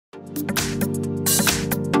Hi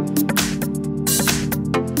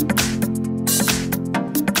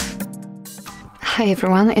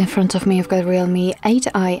everyone, in front of me I've got Realme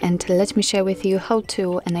 8i and let me share with you how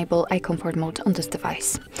to enable eye comfort mode on this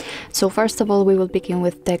device. So first of all we will begin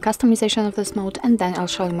with the customization of this mode and then I'll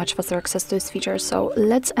show you much faster access to this feature. So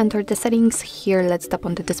let's enter the settings here, let's tap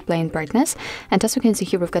on the display and brightness, and as you can see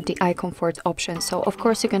here we've got the eye comfort option. So of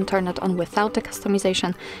course you can turn it on without the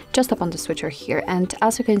customization, just tap on the switcher here, and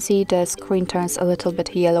as you can see the screen turns a little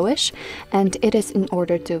bit yellowish, and it is in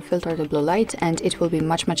order to filter the blue light, and it will be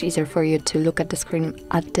much easier for you to look at the screen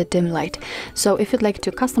at the dim light. So if you'd like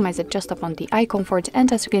to customize it, just tap on the eye comfort,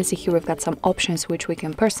 and as you can see here we've got some options which we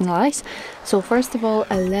can personalize. So first of all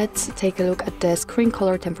let's take a look at the screen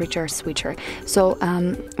color temperature switcher. So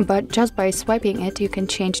but just by swiping it you can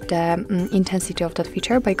change the intensity of that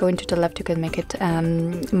feature. By going to the left you can make it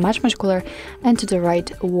much cooler, and to the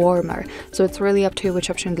right warmer. So it's really up to you which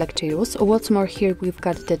option you'd like to use. What's more, here we've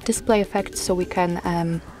got the display effect, so we can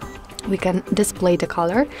display the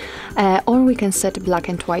color, or we can set black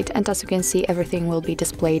and white, and as you can see everything will be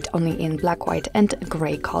displayed only in black, white and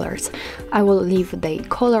gray colors. I will leave the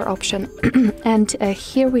color option and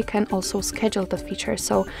here we can also schedule the feature,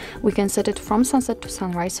 so we can set it from sunset to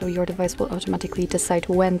sunrise, so your device will automatically decide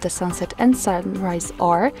when the sunset and sunrise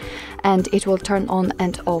are, and it will turn on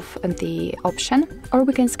and off the option. Or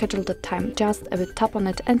we can schedule the time, just tap on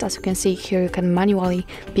it, and as you can see here you can manually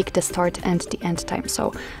pick the start and the end time.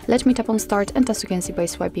 So let me tap on start, and as you can see by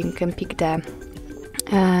swiping you can pick the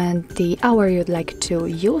hour you'd like to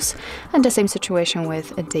use, and the same situation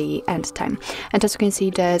with the end time. And as you can see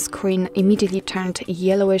the screen immediately turned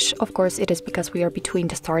yellowish. Of course it is because we are between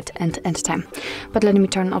the start and end time. But let me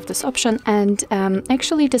turn off this option, and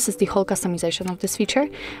actually this is the whole customization of this feature,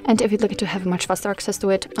 and if you'd like to have much faster access to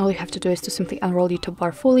it, all you have to do is to simply unroll the top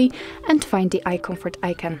bar fully and find the eye comfort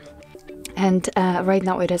icon. And right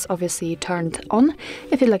now it is obviously turned on.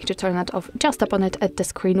 If you'd like to turn it off, just tap on it and the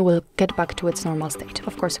screen will get back to its normal state.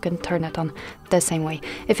 Of course you can turn it on the same way.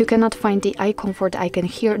 If you cannot find the eye comfort icon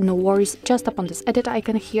here, no worries, just tap on this edit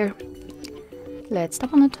icon here. Let's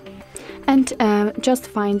tap on it, and just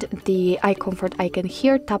find the eye comfort icon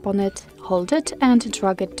here, tap on it, hold it and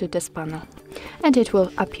drag it to this panel, and it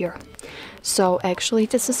will appear. So actually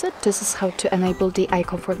this is it. This is how to enable the eye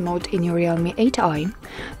comfort mode in your Realme 8i.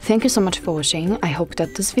 Thank you so much for watching. I hope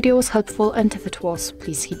that this video was helpful, and if it was,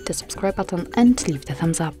 please hit the subscribe button and leave the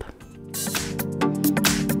thumbs up.